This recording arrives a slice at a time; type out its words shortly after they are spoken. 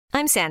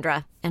I'm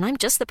Sandra, and I'm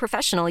just the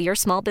professional your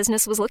small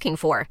business was looking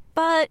for.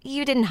 But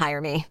you didn't hire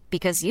me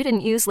because you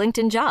didn't use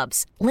LinkedIn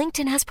Jobs.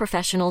 LinkedIn has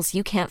professionals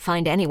you can't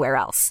find anywhere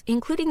else,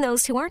 including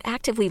those who aren't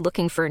actively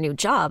looking for a new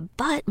job,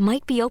 but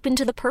might be open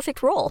to the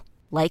perfect role,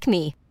 like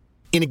me.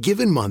 In a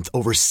given month,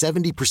 over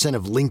 70%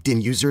 of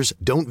LinkedIn users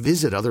don't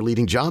visit other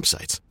leading job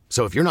sites.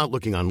 So if you're not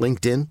looking on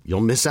LinkedIn,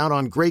 you'll miss out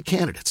on great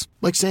candidates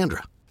like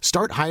Sandra.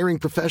 Start hiring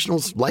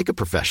professionals like a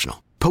professional.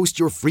 Post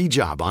your free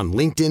job on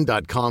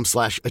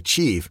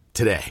linkedin.com/achieve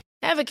today.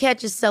 Ever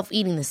catch yourself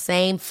eating the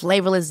same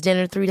flavorless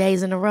dinner 3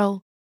 days in a row?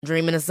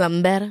 Dreaming of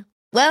something better?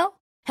 Well,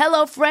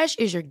 HelloFresh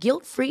is your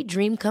guilt-free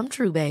dream come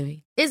true,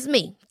 baby. It's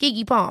me,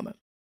 Keke Palmer.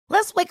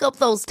 Let's wake up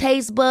those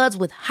taste buds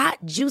with hot,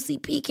 juicy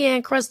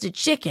pecan-crusted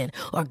chicken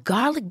or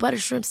garlic butter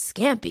shrimp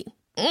scampi.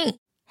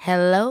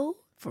 Hello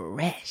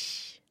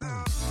Fresh.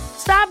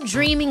 Stop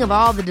dreaming of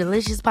all the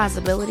delicious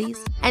possibilities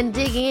and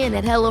dig in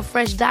at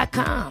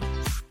HelloFresh.com.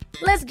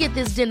 Let's get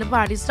this dinner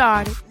party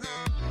started.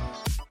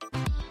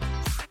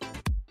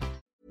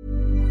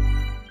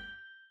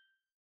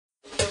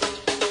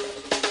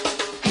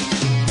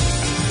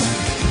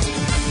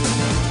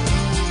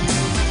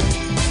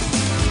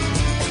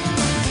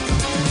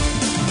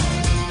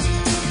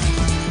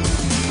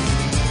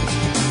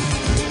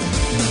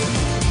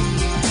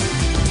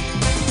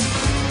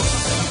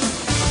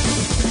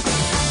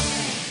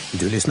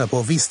 Du lyssnar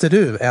på Visste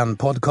du, en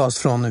podcast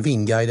från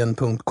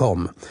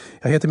vinguiden.com.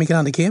 Jag heter Mikael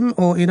Anderkim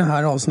och i det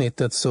här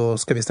avsnittet så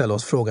ska vi ställa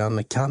oss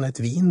frågan: kan ett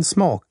vin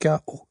smaka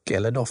och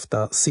eller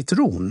dofta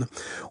citron?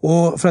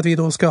 Och för att vi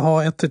då ska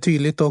ha ett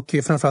tydligt och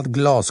framförallt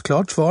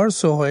glasklart svar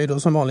så har jag då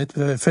som vanligt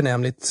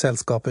förnämligt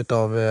sällskap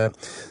av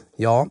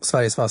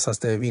Sveriges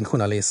vassaste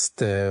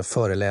vinjournalist,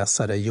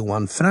 föreläsare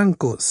Johan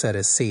Franco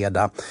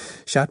Cereceda.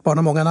 Kärt barn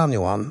har många namn,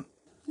 Johan.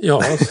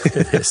 Ja,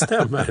 det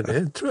stämmer.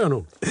 Det tror jag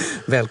nog.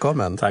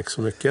 Välkommen. Tack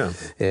så mycket.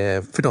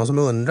 För de som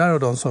undrar och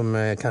de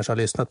som kanske har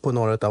lyssnat på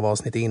några av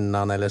avsnitt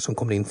innan eller som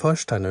kommer in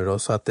först här nu då,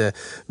 så att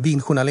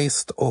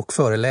vinjournalist och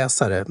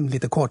föreläsare,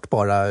 lite kort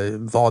bara,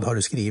 vad har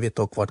du skrivit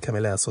och vart kan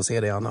vi läsa och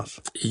se det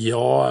annars?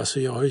 Ja, alltså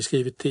jag har ju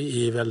skrivit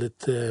i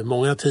väldigt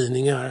många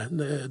tidningar,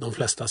 de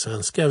flesta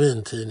svenska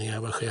vintidningar.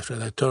 Jag var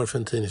chefredaktör för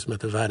en tidning som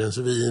heter Världens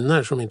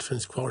viner som inte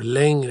finns kvar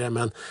längre,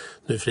 men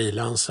nu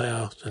frilansar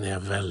jag. Sen är jag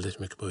väldigt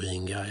mycket på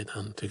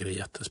Vinguiden. Tycker det är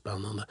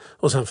jättespännande.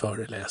 Och sen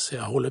föreläser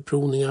jag, håller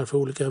provningar för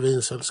olika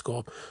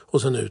vinsällskap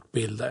och sen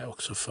utbildar jag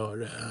också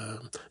för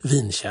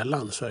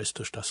Vinkällan, Sveriges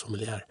största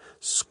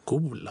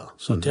sommelierskola.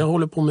 Så att jag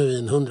håller på med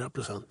vin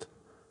 100%.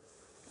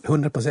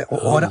 100%. Och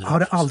har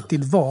det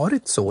alltid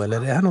varit så, eller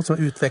är det här något som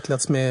har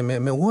utvecklats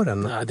med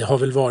åren? Nej, det har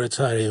väl varit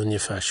så här i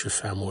ungefär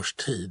 25 års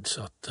tid,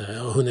 så att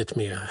jag har hunnit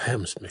med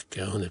hemskt mycket.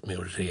 Jag har hunnit med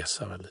att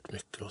resa väldigt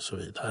mycket och så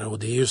vidare. Och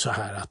det är ju så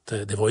här att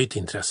det var ju ett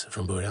intresse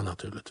från början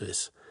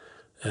naturligtvis.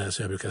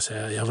 Så jag brukar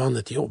säga, jag vann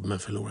ett jobb men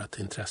förlorat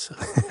intresse.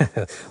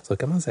 Så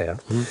kan man säga.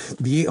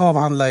 Vi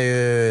avhandlar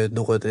ju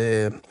då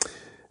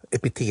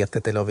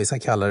epitetet, eller vad vi ska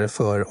kalla det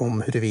för,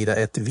 om huruvida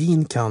ett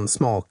vin kan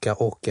smaka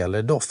och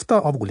eller dofta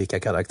av olika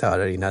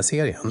karaktärer i den här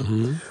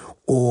serien.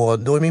 Och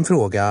då är min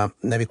fråga,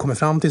 när vi kommer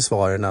fram till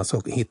svaren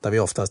så hittar vi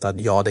oftast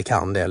att ja, det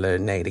kan det eller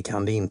nej, det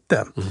kan det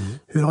inte.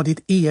 Hur har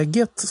ditt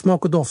eget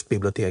smak- och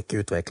doftbibliotek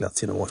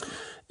utvecklats genom åren?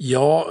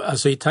 Ja,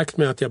 alltså i takt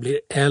med att jag blir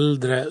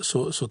äldre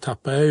så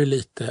tappar jag ju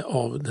lite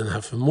av den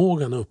här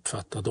förmågan att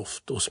uppfatta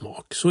doft och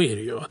smak. Så är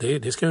det ju.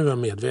 Det ska vi vara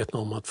medvetna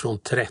om, att från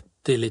 30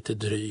 lite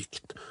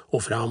drygt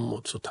och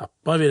framåt så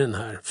tappar vi den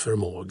här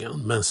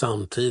förmågan. Men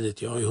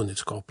samtidigt, jag har ju hunnit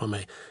skapa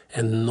mig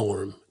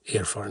enorm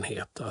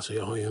erfarenhet. Alltså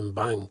jag har ju en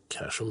bank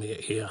här som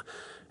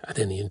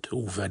den är ju inte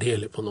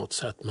ovärderlig på något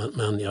sätt,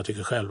 men jag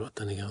tycker själv att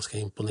den är ganska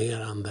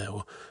imponerande.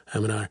 Och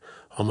jag menar,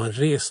 har man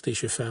rest i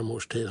 25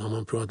 års tid, har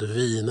man provat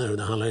viner, och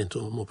det handlar inte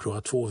om att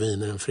prova 2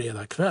 viner en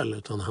fredagkväll,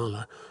 utan det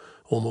handlar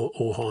om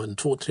att ha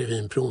 2-3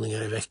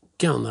 vinprovningar i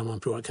veckan där man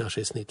provar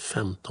kanske i snitt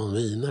 15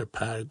 viner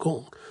per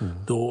gång.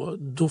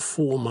 Då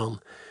får man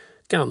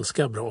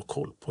ganska bra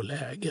koll på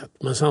läget.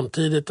 Men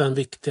samtidigt den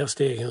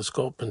viktigaste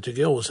egenskapen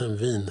tycker jag hos en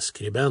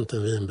vinskribent,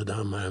 en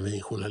vinbedömare, en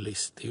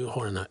vinjournalist, det är att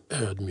ha den här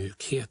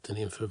ödmjukheten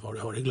inför vad du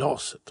har i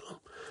glaset.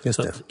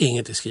 Så att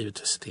inget är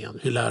skrivet i sten.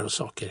 Vi lär oss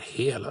saker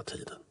hela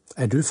tiden.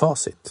 Är du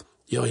facit?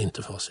 Jag är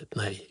inte facit,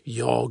 nej.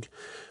 Jag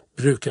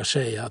brukar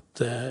säga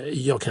att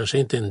jag kanske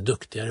inte är en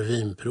duktigare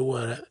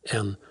vinprovare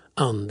än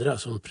andra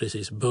som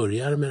precis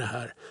börjar med det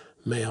här.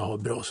 Men jag har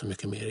bra så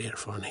mycket mer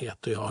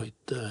erfarenhet och jag har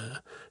ett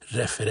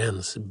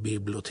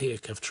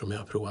referensbibliotek eftersom jag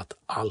har provat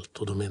allt,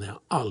 och då menar jag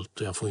allt,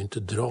 och jag får inte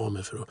dra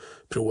mig för att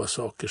prova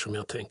saker som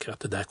jag tänker att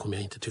det där kommer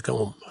jag inte tycka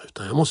om,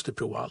 utan jag måste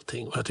prova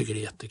allting och jag tycker det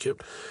är jättekul.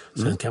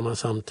 Sen kan man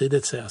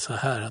samtidigt säga så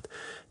här att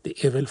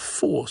det är väl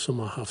få som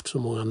har haft så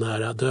många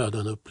nära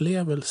döden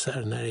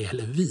upplevelser när det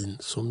gäller vin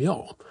som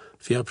jag.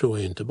 För jag provar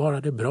ju inte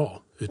bara det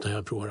bra utan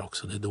jag provar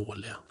också det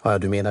dåliga. Ja,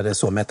 du menar det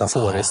så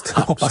metaforiskt,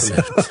 Ja, hoppas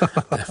jag.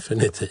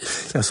 Definitivt.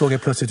 Jag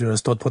såg plötsligt hur den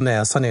stått på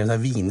näsan i den här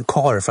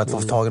vinkar för att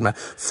få tag i de här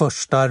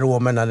första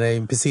aromerna när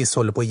det precis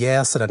håller på att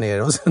jäsa där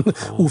nere och sen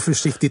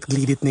oförsiktigt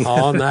glidit ner.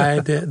 Ja,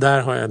 nej,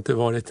 där har jag inte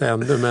varit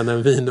ännu, men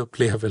en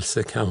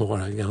vinupplevelse kan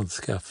vara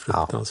ganska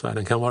fruktansvärd.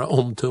 Den kan vara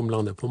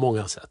omtumlande på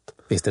många sätt.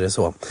 Visst är det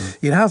så.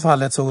 I det här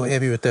fallet så är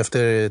vi ute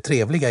efter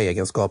trevliga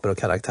egenskaper och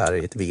karaktärer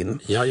i ett vin.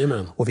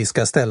 Jajamän. Och vi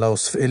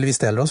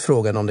ställer oss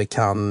frågan om det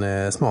kan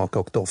smaka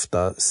och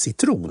dofta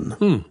citron.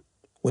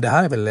 Och det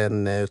här är väl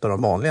en av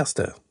de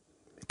vanligaste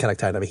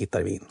karaktärerna vi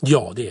hittar i vin.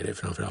 Ja, det är det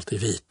framförallt i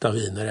vita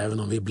viner, även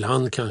om vi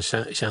ibland kan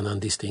känna en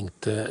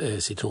distinkt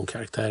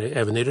citronkaraktär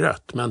även i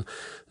rött. Men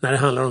när det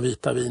handlar om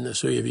vita viner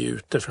så är vi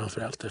ute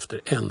framförallt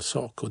efter en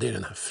sak, och det är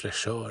den här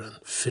fräschören,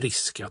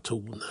 friska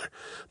toner.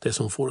 Det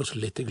som får oss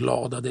lite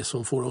glada, det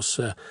som får oss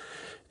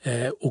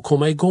att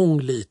komma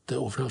igång lite,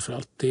 och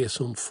framförallt det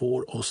som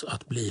får oss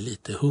att bli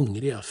lite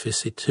hungriga. För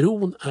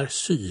citron är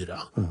syra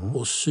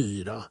och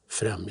syra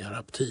främjar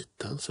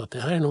aptiten. Så att det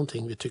här är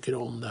någonting vi tycker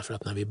om, därför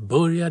att när vi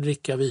börjar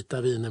dricka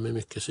vita viner med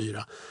mycket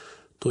syra,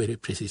 då är det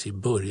precis i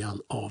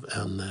början av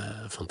en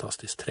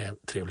fantastiskt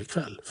trevlig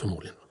kväll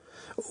förmodligen.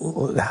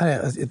 Och det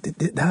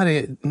här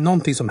är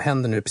någonting som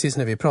händer nu precis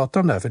när vi pratar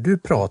om det här, för du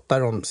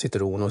pratar om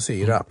citron och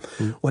syra.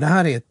 Och det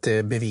här är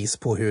ett bevis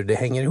på hur det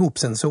hänger ihop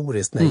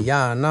sensoriskt när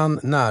hjärnan,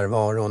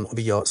 närvaron och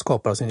vi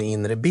skapar oss en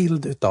inre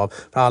bild utav,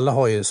 för alla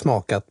har ju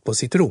smakat på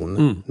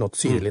citron, något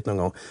syrligt någon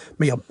gång.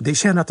 Men det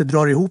känner att det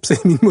drar ihop sig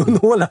i min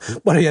munhåla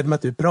bara genom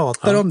att du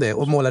pratar om det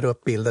och målar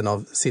upp bilden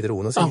av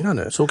citron och syra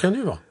nu. Så kan det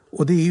ju vara.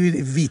 Och det är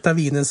ju vita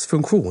vinens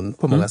funktion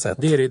på många sätt.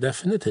 Det är det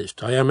definitivt.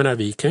 Ja, jag menar,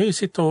 vi kan ju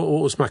sitta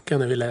och smacka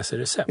när vi läser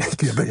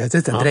recept. Jag börjar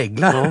nästan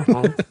dregla.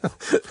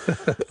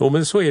 Jo,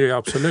 men så är det ju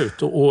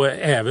absolut. Och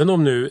även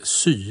om nu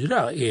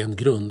syra är en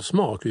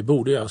grundsmak, vi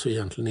borde ju alltså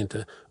egentligen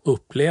inte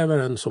uppleva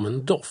den som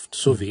en doft,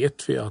 så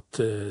vet vi att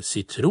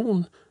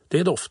citron,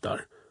 det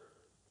doftar.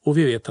 Och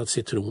vi vet att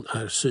citron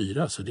är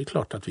syra, så det är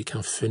klart att vi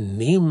kan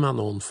förnimma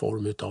någon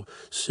form av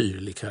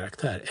syrlig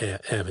karaktär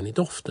även i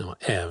doften,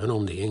 även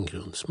om det är en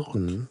grundsmak.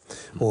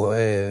 Och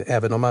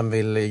även om man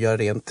vill göra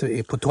rent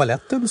på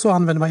toaletten så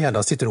använder man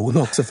gärna citron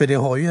också, för det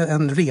har ju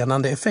en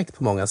renande effekt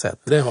på många sätt.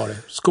 Det har det.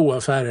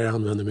 Skoaffärer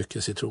använder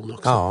mycket citron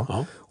också.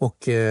 Ja.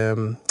 Och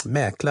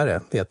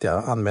mäklare vet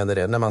jag använder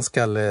det. När man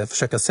ska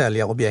försöka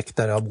sälja objekt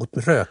där mot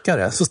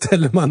rökare så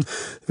ställer man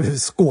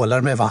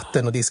skålar med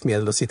vatten och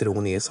diskmedel och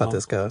citron i så att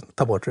det ska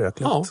ta bort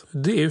röklukt. Ja,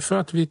 det är för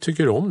att vi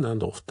tycker om den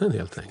doften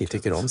helt enkelt. Vi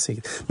tycker om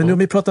citron. Men nu om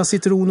vi pratar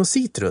citron och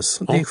citrus,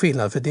 det är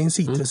skillnad, för det är en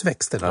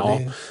citrusväxt. Ja,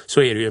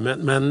 så är det ju.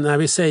 Men när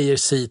vi säger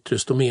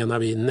citrus, då menar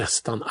vi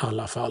nästan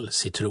alla fall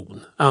citron.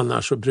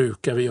 Annars så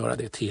brukar vi göra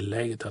det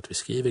tillägget att vi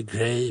skriver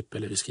grape,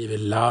 eller vi skriver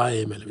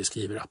lime, eller vi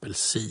skriver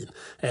apelsin,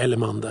 eller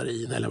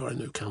mandarin, eller vad det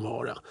nu kan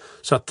vara.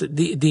 Så att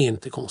det är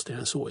inte konstigare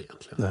än så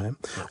egentligen. Nej.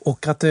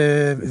 Och att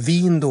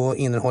vin då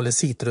innehåller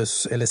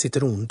citrus eller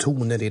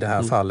citrontoner i det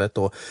här fallet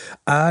då,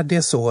 är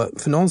det så,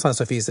 för någonstans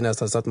så finns det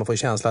nästan så att man får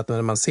känsla att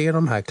när man ser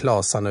de här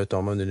klasarna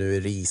utav, om det nu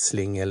är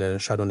Riesling eller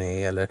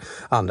Chardonnay eller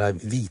andra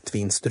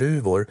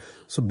vitvinsdruvor,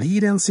 så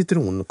blir det en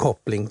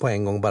citronkoppling på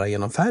en gång bara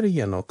genom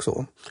färgen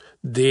också.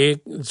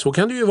 Så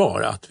kan det ju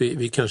vara, att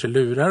vi kanske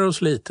lurar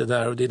oss lite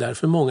där, och det är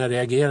därför många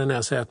reagerar när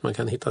jag säger att man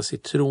kan hitta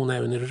citron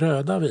även i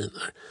röda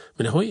viner.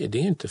 Men det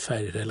är ju inte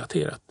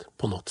färgrelaterat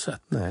på något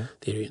sätt. Nej.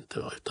 Det är det ju inte,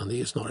 utan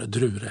det är snarare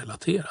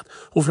druvrelaterat.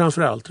 Och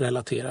framförallt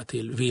relaterat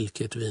till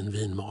vilket vin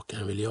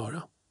vinmakaren vill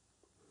göra.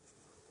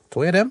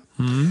 Så är det.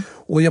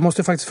 Och jag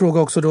måste faktiskt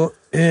fråga också då,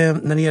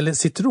 när det gäller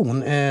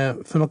citron,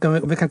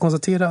 för vi kan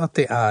konstatera att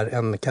det är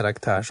en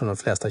karaktär som de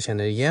flesta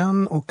känner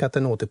igen och att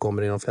den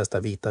återkommer i de flesta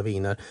vita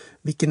viner.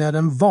 Vilken är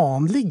den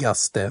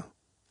vanligaste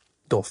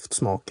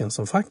doftsmaken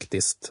som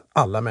faktiskt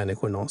alla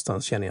människor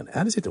någonstans känner igen?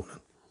 Är det citronen?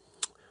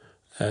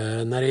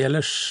 När det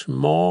gäller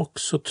smak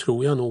så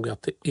tror jag nog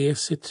att det är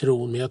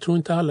citron, men jag tror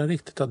inte alla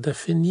riktigt har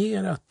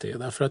definierat det.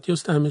 Därför att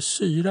just det här med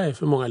syra är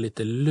för många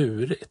lite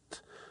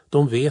lurigt.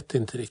 De vet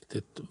inte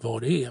riktigt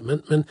vad det är.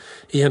 Men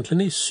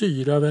egentligen är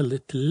syra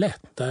väldigt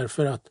lätt,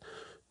 därför att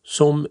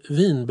som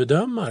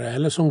vinbedömare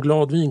eller som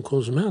glad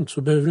vinkonsument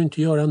så behöver du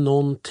inte göra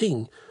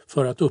någonting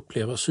för att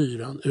uppleva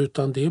syran.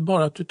 Utan det är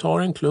bara att du tar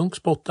en klunk,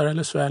 spottar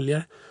eller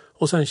sväljer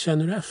och sen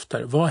känner du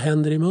efter. Vad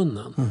händer i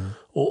munnen?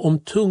 Och om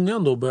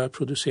tungan då börjar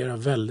producera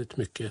väldigt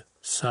mycket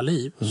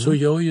saliv så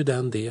gör ju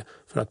den det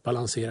för att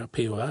balansera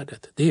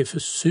pH-värdet. Det är för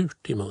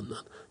surt i munnen.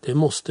 Det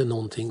måste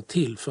någonting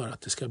till för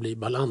att det ska bli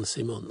balans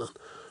i munnen.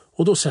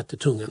 Och då sätter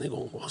tungan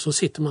igång och så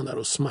sitter man där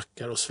och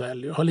smackar och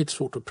sväljer och har lite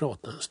svårt att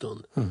prata en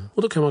stund.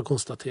 Och då kan man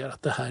konstatera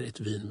att det här är ett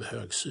vin med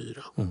hög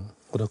syra.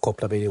 Och då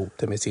kopplar vi ihop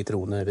det med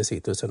citronen eller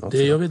citrusen också.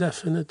 Det gör vi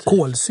definitivt.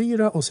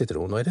 Kolsyra och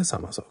citron, är det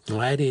samma sak?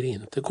 Nej, det är det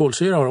inte.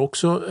 Kolsyra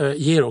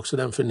ger också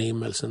den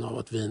förnimmelsen av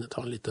att vinet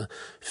har en lite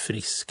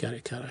friskare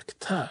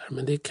karaktär.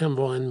 Men det kan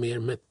vara en mer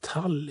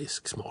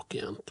metallisk smak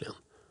egentligen.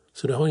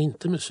 Så det har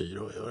inte med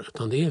syra att göra,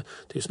 utan det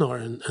är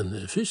snarare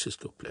en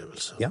fysisk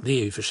upplevelse. Ja. Det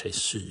är ju för sig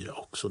syra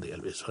också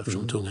delvis,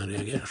 eftersom tungan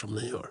reagerar som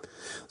den gör.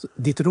 Så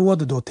ditt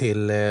råd då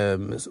till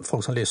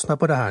folk som lyssnar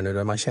på det här nu,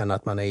 där man känner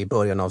att man är i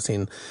början av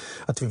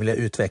att vi vill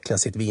utveckla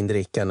sitt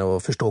vindrickande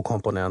och förstå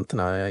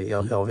komponenterna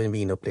av en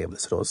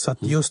vinupplevelse då. Så att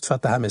just för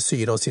att det här med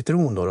syra och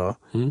citron då,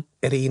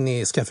 är det in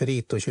i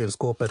skafferiet och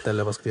kylskåpet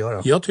eller vad ska vi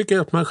göra? Jag tycker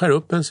att man skär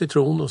upp en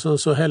citron och sen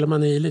så häller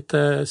man i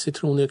lite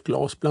citron i ett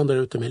glas, blandar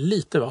ut det med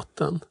lite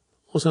vatten.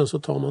 Och sen så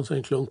tar man sig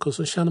en klunk och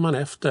så känner man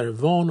efter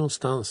var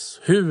någonstans,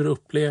 hur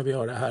upplever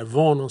jag det här,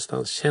 var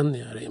någonstans känner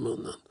jag det i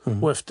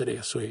munnen. Och efter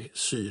det så är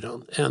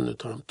syran en av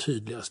de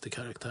tydligaste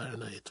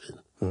karaktärerna i ett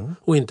vin.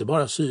 Och inte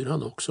bara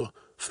syran, också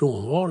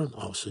frånvaron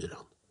av syran.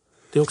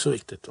 Det är också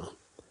viktigt, va?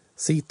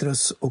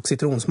 Citrus- och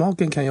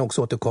citronsmaken kan ju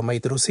också återkomma i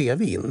ett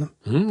rosévin.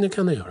 Det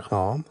kan det göra.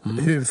 Ja.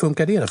 Hur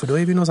funkar det då? För då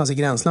är vi någonstans i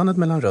gränslandet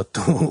mellan rött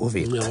och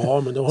vitt.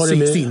 Ja, men då har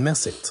det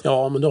finmässigt.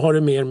 Ja, men då har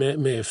det mer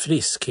med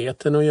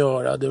friskheten att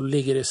göra. Då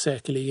ligger det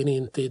säkerligen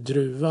inte i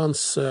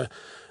druvans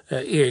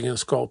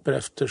egenskaper,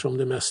 eftersom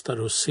det mesta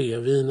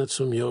rosévinet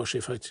som görs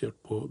är faktiskt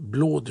gjort på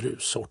blå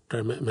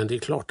druvsorter. Men det är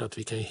klart att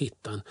vi kan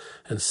hitta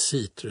en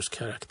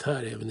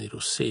citruskaraktär även i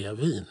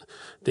rosévin.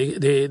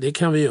 Det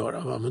kan vi göra,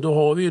 va? Men då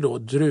har vi ju då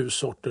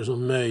druvsorter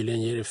som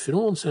möjligen ger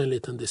ifrån sig en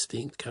liten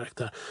distinkt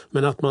karaktär.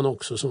 Men att man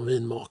också som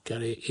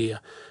vinmakare är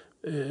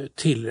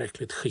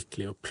tillräckligt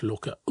skicklig att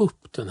plocka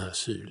upp den här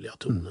syrliga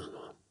tonen.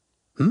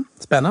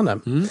 Spännande.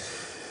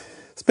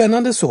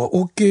 Spännande så.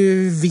 Och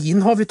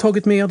vin har vi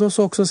tagit med oss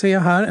också, säger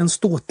jag här. En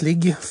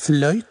ståtlig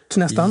flöjt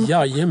nästan.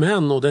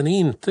 Jajamän, och den är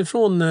inte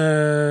från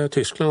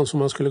Tyskland som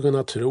man skulle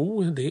kunna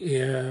tro. Det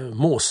är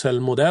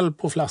Mosel-modell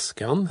på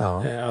flaskan.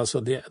 Ja.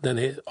 Alltså den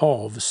är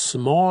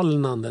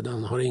avsmalnande,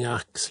 den har inga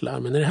axlar.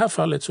 Men i det här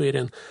fallet så är det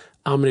en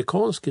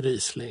amerikansk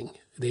Riesling.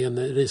 Det är en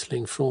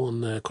Riesling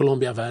från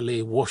Columbia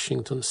Valley,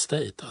 Washington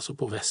State, alltså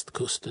på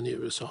västkusten i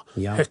USA.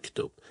 Ja. Högt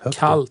upp.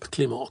 Kallt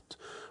klimat.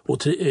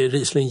 Och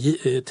Riesling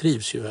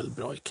trivs ju väldigt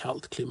bra i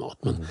kallt klimat,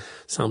 men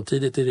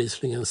samtidigt är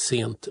Riesling en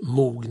sent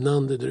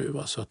mognande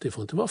druva, så att det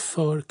får inte vara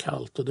för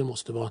kallt och det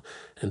måste vara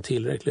en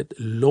tillräckligt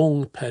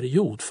lång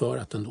period för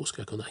att den då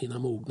ska kunna hinna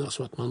mogna,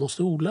 så att man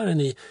måste odla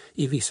den i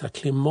vissa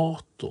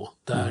klimat då,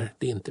 där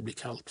det inte blir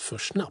kallt för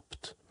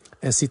snabbt.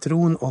 Är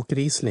citron och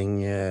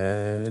Riesling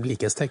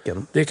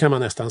likhetstecken? Det kan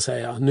man nästan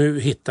säga. Nu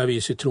hittar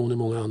vi citron i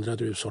många andra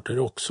druvsorter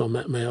också,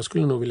 men jag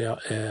skulle nog vilja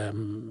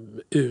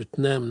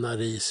utnämna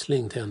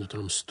Riesling till en av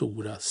de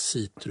stora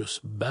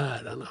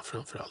citrusbärarna,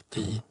 framförallt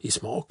i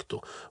smak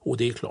då. Och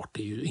det är klart,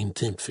 det är ju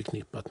intimt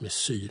förknippat med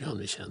syran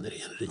vi känner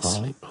i en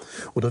Riesling. Ja.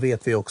 Och då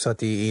vet vi också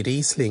att i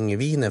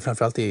Rieslingviner,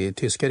 framförallt i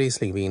tyska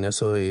Rieslingviner,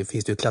 så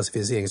finns det ju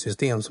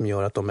klassificeringssystem som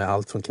gör att de är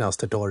allt från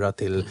knastertorra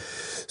till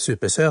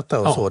supersöta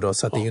och så då.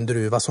 Så att det är ju en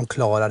druva som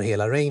klarar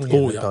hela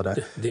rangen av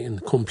det. Det är en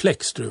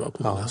komplex druva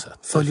på många sätt.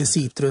 Följer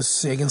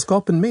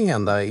citrusegenskapen med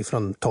ända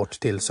ifrån torrt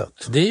till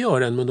sött? Det gör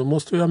den, men då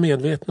måste vi vara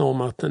medvetna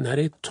om att när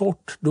det är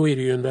torrt, då är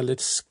det ju en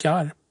väldigt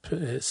skarp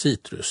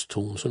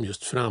citruston som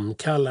just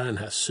framkallar den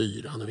här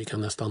syran, och vi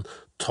kan nästan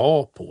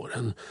ta på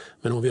den.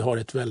 Men om vi har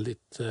ett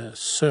väldigt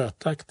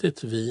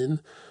sötaktigt vin,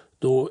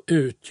 då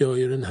utgör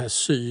ju den här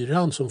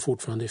syran som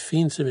fortfarande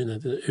finns i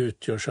vinet,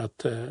 utgör så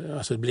att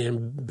alltså det blir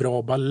en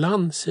bra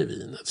balans i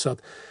vinet. Så att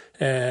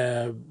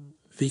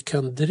vi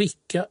kan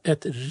dricka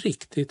ett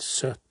riktigt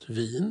sött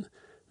vin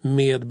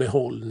med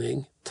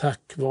behållning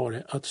tack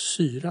vare att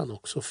syran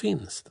också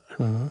finns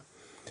där.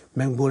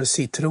 Men går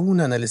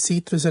citronen eller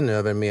citrusen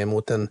över mer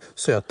mot en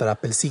sötare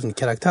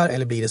apelsinkaraktär,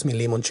 eller blir det som en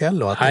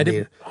limoncello? Att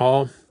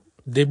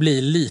det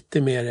blir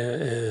lite mer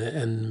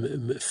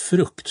en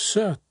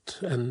fruktsöt,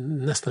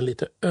 en nästan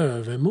lite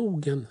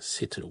övermogen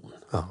citron.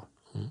 Ja.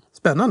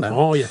 Spännande.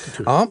 Ja,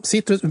 jättekul. Ja,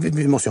 citrus,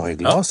 vi måste ju ha i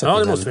glaset. Ja,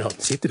 det måste vi ha.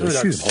 Sitter du och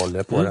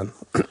tjuvhåller på den.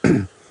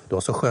 Du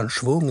har så skön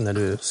svung när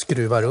du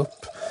skruvar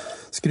upp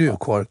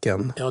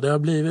skruvkorken. Ja, det har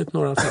blivit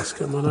några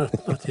flaskor man har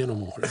öppnat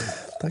genom åren.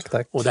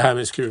 Tack. Och det här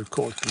med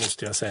skruvkork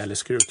måste jag säga, eller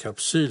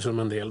skruvkapsyl som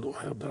en del då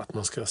hävdar att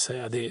man ska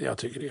säga, jag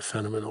tycker det är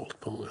fenomenalt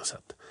på många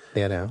sätt.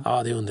 Det är det?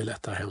 Ja, det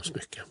underlättar hemskt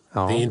mycket.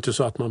 Ja. Det är inte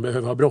så att man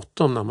behöver ha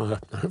bråttom när man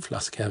öppnar en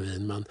flaska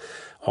vin, men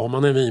har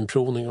man en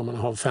vinprovning och man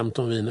har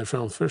 15 viner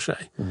framför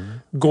sig,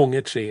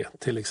 gånger 3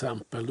 till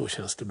exempel, då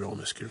känns det bra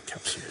med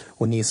skruvkapsyl.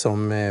 Och ni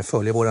som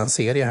följer våran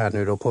serie här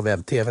nu då på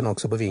webb-tvn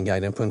också på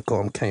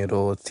vinguiden.com kan ju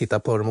då titta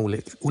på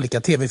de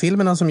olika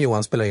tv-filmerna som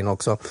Johan spelar in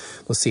också.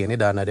 Då ser ni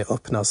där när det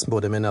öppnas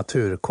både med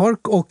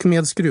naturkork och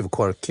med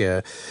skruvkork.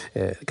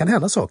 Kan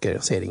hända saker,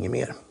 säger inget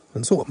mer.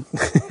 Men så.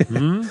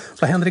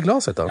 Vad händer i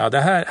glaset då? Ja,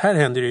 här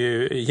händer det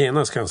ju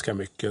genast ganska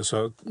mycket.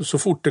 Så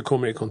fort det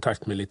kommer i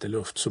kontakt med lite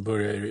luft så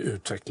börjar det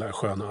utveckla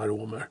sköna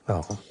aromer.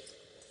 Ja.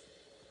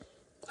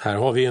 Här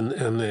har vi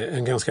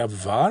en ganska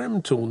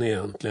varm ton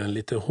egentligen.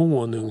 Lite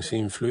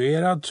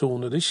honungsinfluerad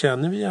ton, och det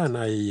känner vi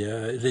gärna i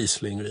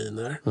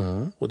Rieslingviner.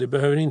 Och det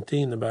behöver inte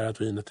innebära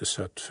att vinet är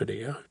sött för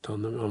det.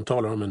 Utan man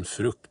talar om en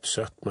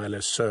fruktsötma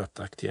eller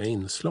sötaktiga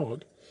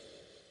inslag.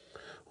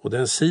 Och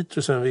den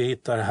citrusen vi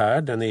hittar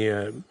här, den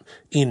är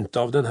inte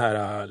av den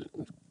här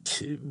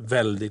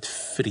väldigt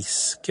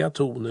friska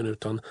tonen,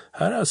 utan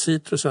här har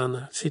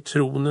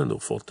citronen då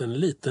fått en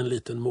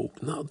liten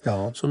mognad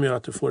som gör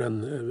att du får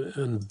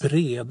en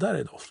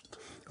bredare doft.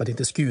 Ja, det är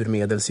inte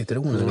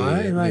skurmedelcitronen.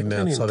 Nej,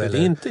 verkligen inte. Det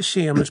är inte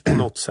kemiskt på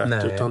något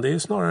sätt utan det är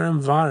snarare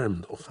en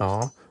varm doft.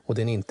 Ja, och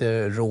den är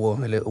inte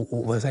rå eller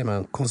vad säger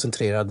man,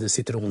 koncentrerad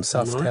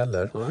citronsaft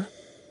heller. Nej.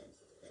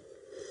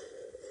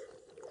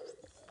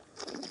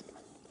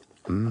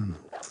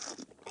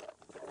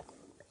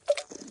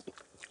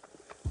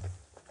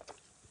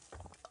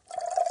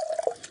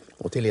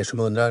 Och till er som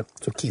undrar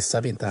så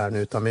kissar vi inte här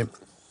nu utan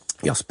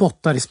jag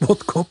spottar i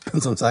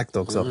spottkoppen som sagt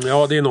också.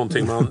 Ja, det är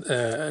någonting man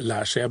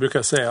lär sig. Jag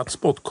brukar säga att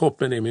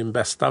spottkoppen är min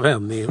bästa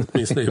vän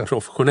åtminstone i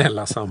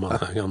professionella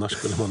sammanhang. Annars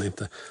skulle man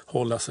inte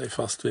hålla sig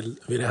fast vid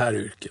det här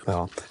yrket.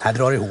 Ja, här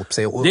drar det ihop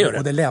sig och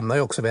det lämnar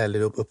ju också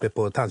väldigt uppe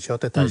på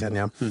tandköttet där känner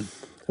jag.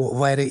 Och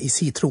vad är det i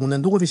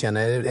citronen då vi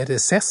känner? Är det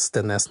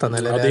zesten nästan?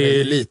 Eller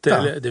det är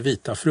lite det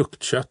vita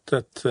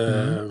fruktköttet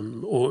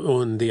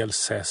och en del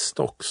zest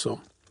också.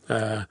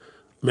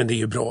 Men det är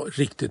ju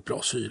riktigt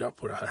bra syra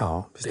på det här.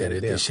 Ja,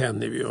 det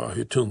känner vi ju,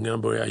 hur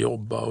tungan börjar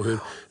jobba och hur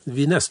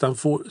vi nästan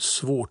får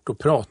svårt att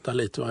prata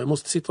lite. Jag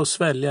måste sitta och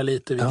svälja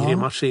lite, vi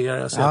grimaserar.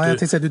 Jag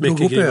tänkte säga att du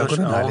drog upp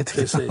ögonen där lite.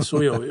 Precis,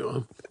 så gör vi ju.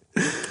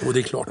 Och det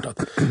är klart att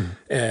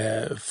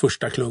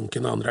första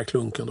klunken, andra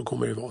klunken, då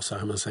kommer det vara så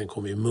här, men sen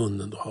kommer ju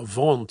munnen då ha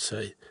vant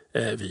sig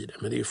vid det.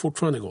 Men det är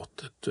fortfarande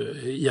gott.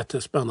 Ett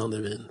jättespännande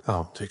vin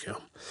tycker jag.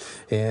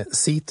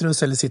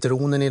 Citrus eller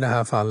citronen i det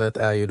här fallet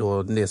är ju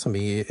då det som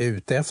vi är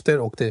ute efter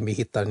och det vi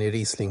hittar i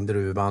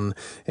Riesling-druvan.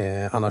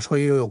 Annars har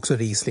ju också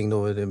Riesling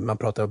då, man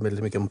pratar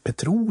väldigt mycket om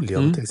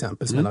petroleum till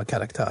exempel som en av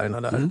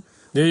karaktärerna där.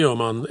 Det gör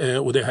man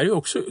och det här är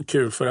också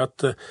kul för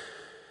att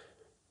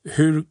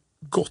hur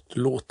gott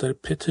låter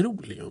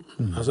petroleum.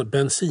 Alltså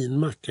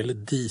bensinmack eller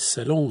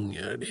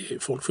dieselånger.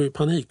 Folk får ju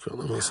panik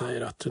när man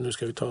säger att nu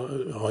ska vi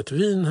ha ett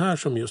vin här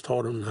som just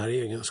har den här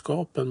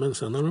egenskapen, men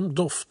sen när de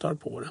doftar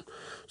på den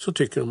så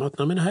tycker de att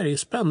men det här är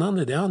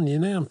spännande, det är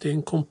angenämt, det är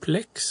en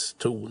komplex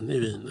ton i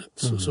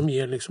vinet som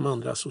ger liksom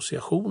andra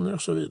associationer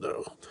och så vidare.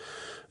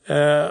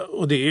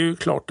 Och det är ju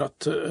klart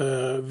att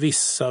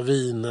vissa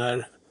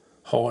viner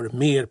har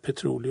mer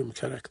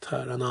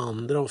petroleumkaraktär än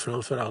andra och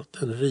framförallt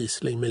en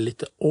Riesling med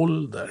lite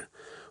ålder.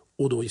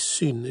 Och då i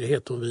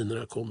synnerhet om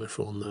vinerna kommer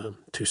från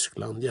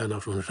Tyskland, gärna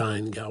från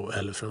Rheingau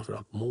eller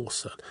framförallt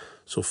Mosel,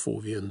 så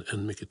får vi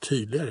en mycket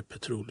tydligare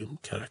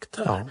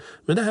petroleumkaraktär. Ja.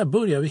 Men det här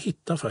börjar vi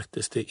hitta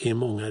faktiskt i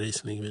många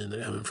Riesling-viner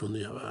även från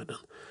nya världen.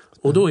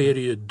 Och då är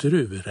det ju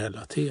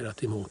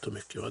druvrelaterat i mångt och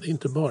mycket. Det är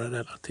inte bara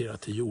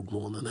relaterat till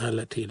jordmånen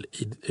eller till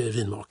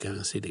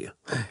vinmakarens idé.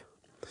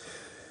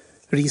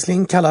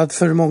 Riesling kallad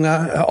för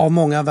av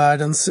många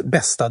världens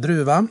bästa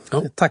druva.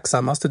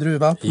 Tacksammaste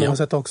druva på många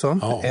sätt också.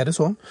 Ja. Är det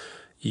så?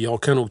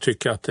 Jag kan nog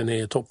tycka att den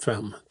är topp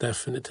 5,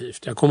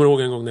 definitivt. Jag kommer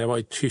ihåg en gång när jag var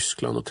i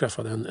Tyskland och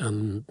träffade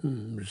en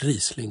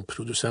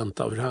Riesling-producent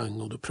av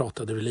rang och då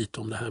pratade vi lite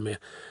om det här med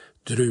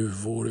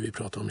druvor, vi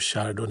pratade om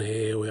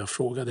Chardonnay och jag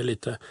frågade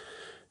lite,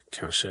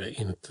 kanske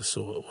inte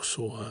så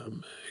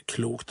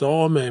klokt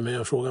av mig, men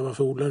jag frågade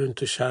varför odlar du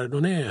inte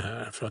Chardonnay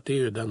här? För att det är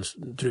ju den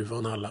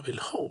druvan alla vill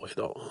ha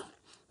idag.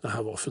 Det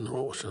här var för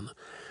några år sedan.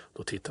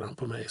 Då tittar han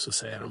på mig så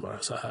säger han bara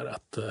så här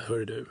att hör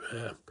du,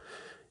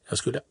 jag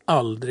skulle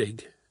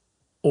aldrig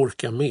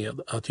orka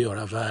med att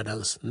göra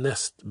världens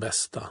näst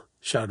bästa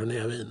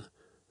Chardonnay-vin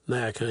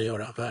när jag kan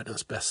göra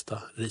världens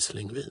bästa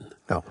Riesling-vin.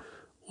 Ja.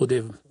 Och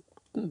det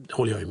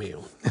håller jag ju med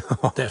om.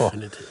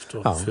 Definitivt.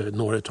 För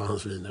några av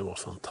hans viner var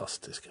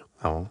fantastiska.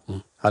 Ja,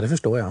 det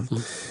förstår jag.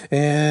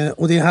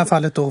 Och det här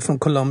fallet då från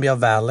Columbia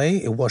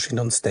Valley i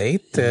Washington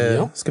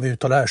State. Ska vi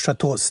uttala det här?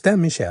 Chateau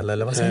Saint-Michel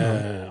eller vad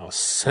säger man?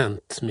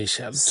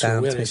 Saint-Michel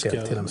tror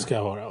jag det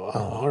ska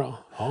vara.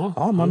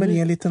 Ja, man vill ge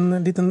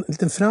en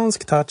liten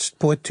fransk touch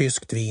på ett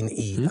tyskt vin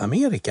i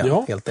Amerika helt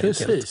enkelt. Ja,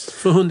 precis.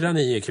 För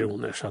 109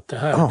 kronor. Så att det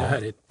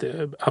här är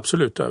ett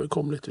absolut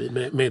överkomligt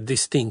vin med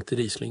distinkt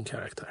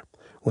Riesling-karaktär.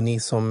 Och ni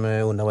som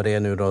undrar vad det är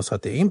nu då, så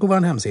att in på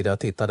vår hemsida,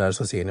 titta där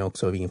så ser ni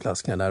också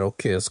vinflaskorna där.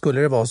 Och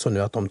skulle det vara så nu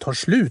att de tar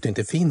slut,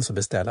 inte finns att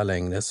beställa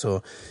längre,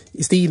 så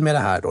i stil med det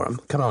här då,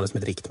 kan man ha det som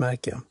ett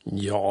riktmärke.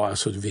 Ja,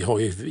 alltså vi har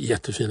ju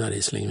jättefina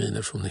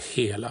Riesling-viner från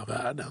hela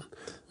världen.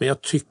 Men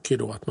jag tycker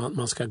då att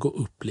man ska gå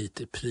upp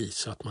lite i pris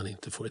så att man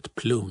inte får ett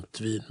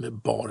plumpt vin med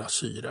bara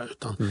syra.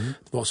 Utan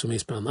vad som är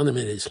spännande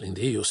med Riesling,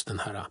 det är just den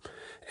här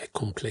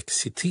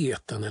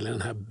komplexiteten eller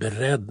den här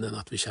bredden,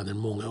 att vi känner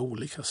många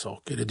olika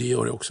saker. Det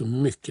gör det också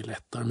mycket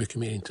lättare, mycket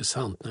mer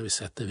intressant när vi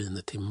sätter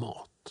vinet till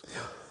mat.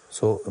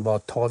 Så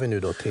vad tar vi nu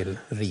då till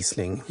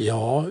Riesling?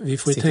 Ja, vi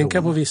får ju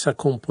tänka på vissa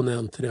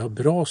komponenter. Det har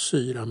bra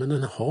syra, men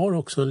den har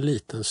också en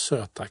liten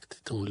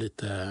sötaktig ton,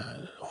 lite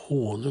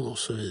honung och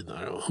så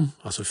vidare.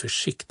 Alltså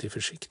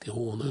försiktig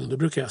honung. Då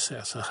brukar jag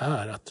säga så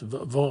här att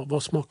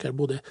vad smakar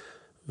både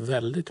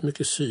väldigt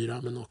mycket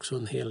syra men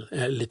också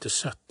lite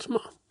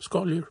sötma.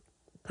 Skaldjur.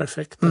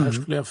 Perfekt.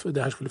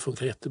 Det här skulle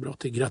funka jättebra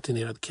till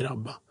gratinerad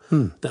krabba.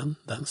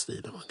 Den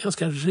stilen.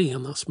 Ganska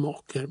rena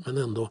smaker men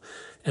ändå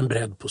en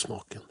bredd på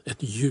smaken. Ett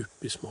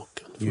djup i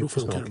smaken. För då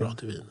funkar det bra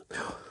till vin.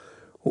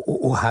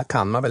 Och här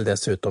kan man väl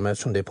dessutom,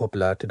 eftersom det är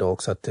populärt idag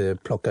också, att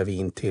plocka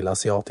vin till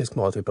asiatisk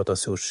mat. Vi pratar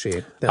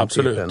sushi.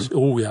 Absolut.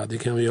 Typen. Ja, det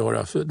kan vi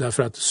göra.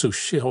 Därför att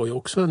sushi har ju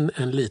också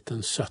en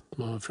liten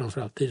sötma,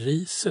 framförallt i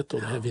riset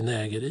och det här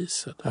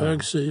vinägerriset.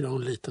 Hög syra och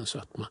en liten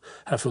sötma.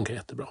 Här funkar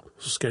jättebra.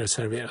 Så ska det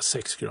serveras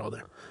 6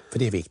 grader. För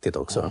det är viktigt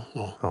också.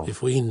 Ja. Vi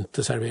får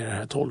inte servera det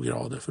här 12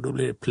 grader för då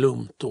blir det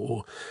plumpt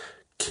och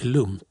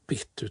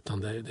klumpigt, utan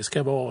det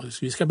ska vara,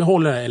 vi ska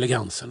behålla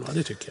elegansen,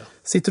 det tycker jag.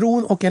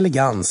 Citron och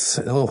elegans,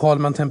 och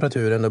håller man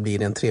temperaturen då blir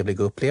det en trevlig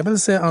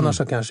upplevelse, annars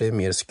så kanske det är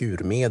mer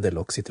skurmedel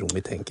och citron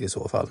vi tänker i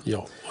så fall.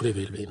 Ja, och det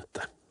vill vi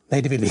inte.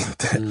 Nej, det vill vi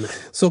inte.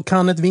 Så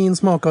kan ett vin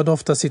smaka och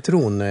dofta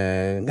citron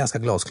ganska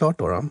glasklart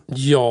då?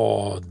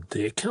 Ja,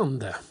 det kan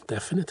det,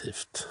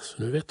 definitivt.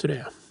 Så nu vet du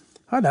det.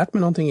 Jag har lärt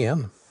mig någonting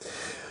igen.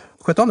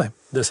 Sköt om det.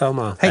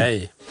 Detsamma. Hej.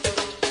 Hej.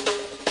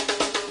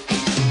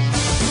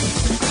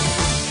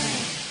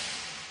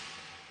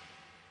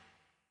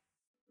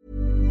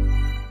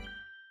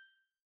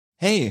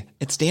 Hey,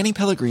 it's Danny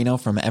Pellegrino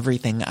from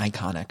Everything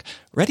Iconic.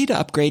 Ready to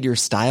upgrade your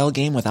style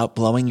game without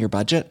blowing your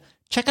budget?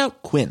 Check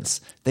out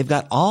Quince. They've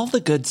got all the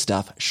good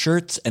stuff,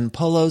 shirts and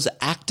polos,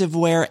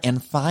 activewear,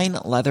 and fine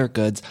leather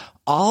goods,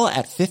 all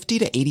at 50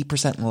 to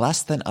 80%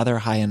 less than other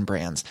high-end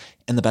brands.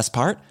 And the best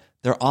part?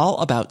 They're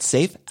all about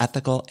safe,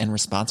 ethical, and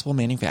responsible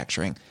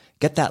manufacturing.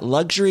 Get that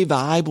luxury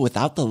vibe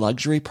without the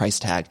luxury price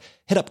tag.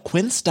 Hit up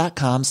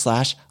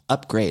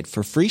quince.com/upgrade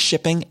for free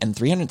shipping and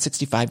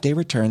 365-day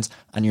returns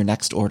on your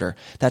next order.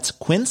 That's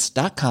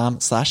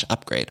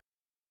quince.com/upgrade.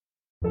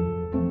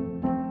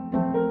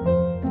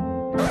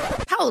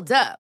 Hold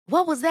up.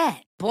 What was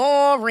that?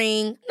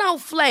 Boring. No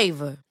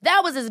flavor.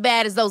 That was as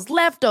bad as those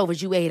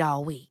leftovers you ate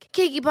all week.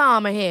 Keke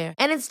Palmer here,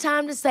 and it's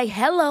time to say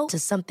hello to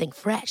something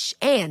fresh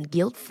and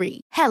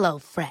guilt-free. Hello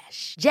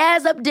Fresh.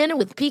 Jazz up dinner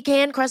with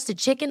pecan-crusted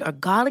chicken or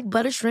garlic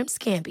butter shrimp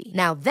scampi.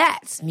 Now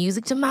that's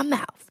music to my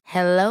mouth.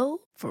 Hello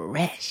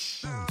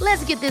Fresh.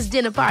 Let's get this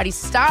dinner party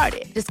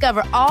started.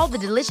 Discover all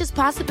the delicious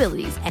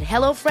possibilities at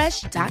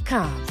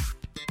hellofresh.com.